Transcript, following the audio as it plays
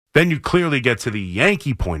Then you clearly get to the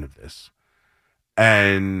Yankee point of this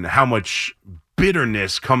and how much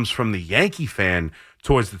bitterness comes from the Yankee fan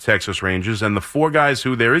towards the Texas Rangers. And the four guys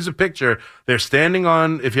who, there is a picture, they're standing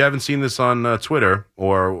on, if you haven't seen this on Twitter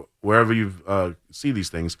or wherever you see these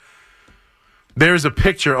things, there's a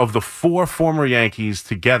picture of the four former Yankees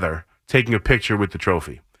together taking a picture with the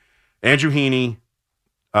trophy. Andrew Heaney,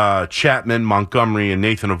 Chapman, Montgomery, and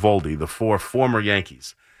Nathan Eovaldi, the four former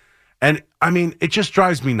Yankees. And, I mean, it just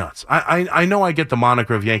drives me nuts. I know I get the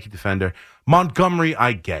moniker of Yankee defender. Montgomery,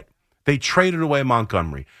 I get. They traded away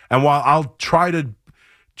Montgomery. And while I'll try to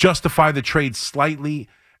justify the trade slightly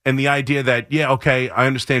and the idea that, yeah, okay, I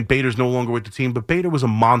understand Bader's no longer with the team, but Bader was a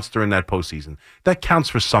monster in that postseason. That counts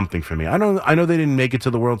for something for me. I know they didn't make it to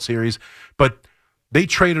the World Series, but they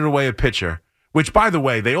traded away a pitcher, which, by the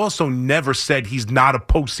way, they also never said he's not a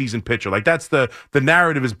postseason pitcher. Like, that's the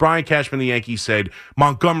narrative is Brian Cashman, the Yankees, said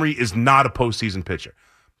Montgomery is not a postseason pitcher.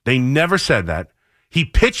 They never said that. He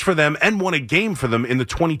pitched for them and won a game for them in the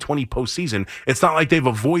 2020 postseason. It's not like they've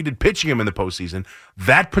avoided pitching him in the postseason.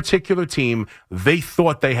 That particular team, they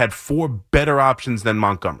thought they had four better options than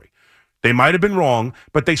Montgomery. They might have been wrong,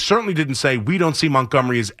 but they certainly didn't say, we don't see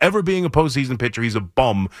Montgomery as ever being a postseason pitcher. He's a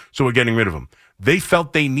bum, so we're getting rid of him. They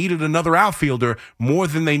felt they needed another outfielder more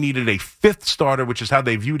than they needed a fifth starter, which is how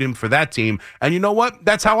they viewed him for that team. And you know what?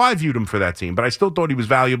 That's how I viewed him for that team. But I still thought he was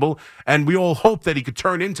valuable, and we all hoped that he could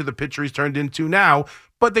turn into the pitcher he's turned into now.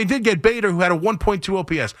 But they did get Bader, who had a 1.2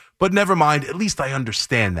 OPS. But never mind. At least I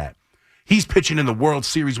understand that. He's pitching in the World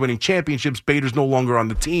Series, winning championships. Bader's no longer on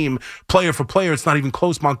the team. Player for player, it's not even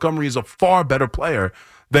close. Montgomery is a far better player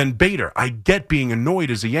than Bader. I get being annoyed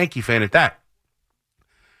as a Yankee fan at that.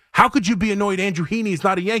 How could you be annoyed Andrew Heaney is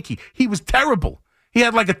not a Yankee? He was terrible. He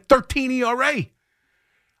had like a 13 ERA.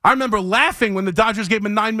 I remember laughing when the Dodgers gave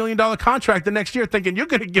him a $9 million contract the next year, thinking, you're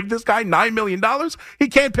going to give this guy $9 million? He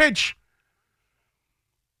can't pitch.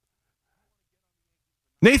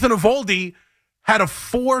 Nathan Eovaldi had a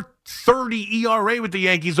 4.30 ERA with the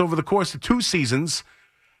Yankees over the course of 2 seasons,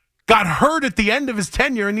 got hurt at the end of his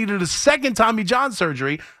tenure and needed a second Tommy John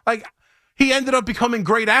surgery. Like, he ended up becoming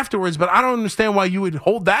great afterwards, but I don't understand why you would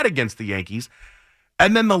hold that against the Yankees.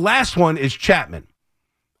 And then the last one is Chapman.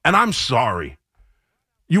 And I'm sorry.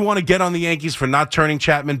 You want to get on the Yankees for not turning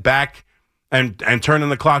Chapman back and turning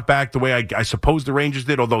the clock back the way I suppose the Rangers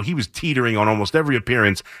did, although he was teetering on almost every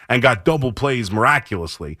appearance and got double plays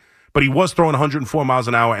miraculously. But he was throwing 104 miles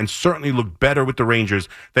an hour and certainly looked better with the Rangers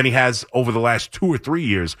than he has over the last 2 or 3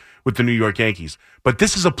 years with the New York Yankees. But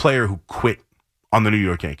this is a player who quit on the New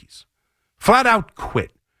York Yankees. Flat out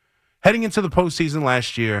quit. Heading into the postseason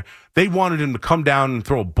last year, they wanted him to come down and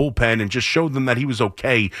throw a bullpen and just show them that he was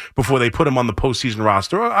okay before they put him on the postseason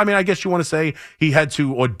roster. I mean, I guess you want to say he had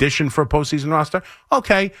to audition for a postseason roster.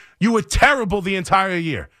 Okay, you were terrible the entire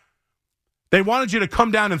year. They wanted you to come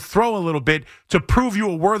down and throw a little bit to prove you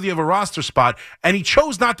were worthy of a roster spot, and he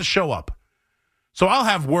chose not to show up. So I'll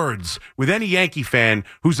have words with any Yankee fan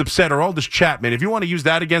who's upset or Aroldis Chapman. If you want to use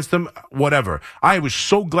that against him, whatever. I was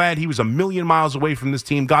so glad he was a million miles away from this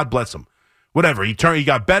team. God bless him. Whatever. He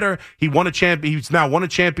got better. He won a he's now won a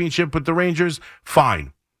championship with the Rangers.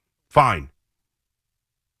 Fine.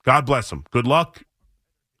 God bless him. Good luck.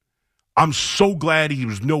 I'm so glad he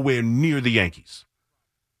was nowhere near the Yankees.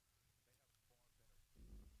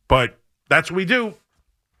 But that's what we do.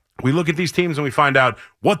 We look at these teams and we find out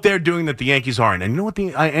what they're doing that the Yankees aren't. And you know what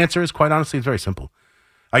the answer is? Quite honestly, it's very simple.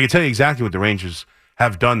 I can tell you exactly what the Rangers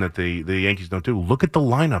have done that the Yankees don't do. Look at the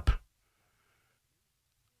lineup.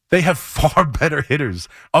 They have far better hitters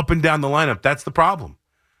up and down the lineup. That's the problem.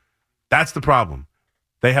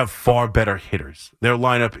 They have far better hitters. Their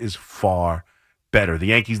lineup is far better. The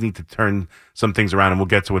Yankees need to turn some things around, and we'll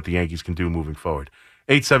get to what the Yankees can do moving forward.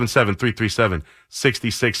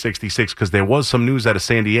 877-337-6666, because there was some news out of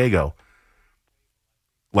San Diego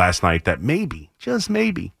last night that maybe, just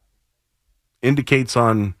maybe, indicates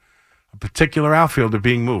on a particular outfielder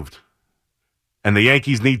being moved. And the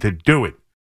Yankees need to do it.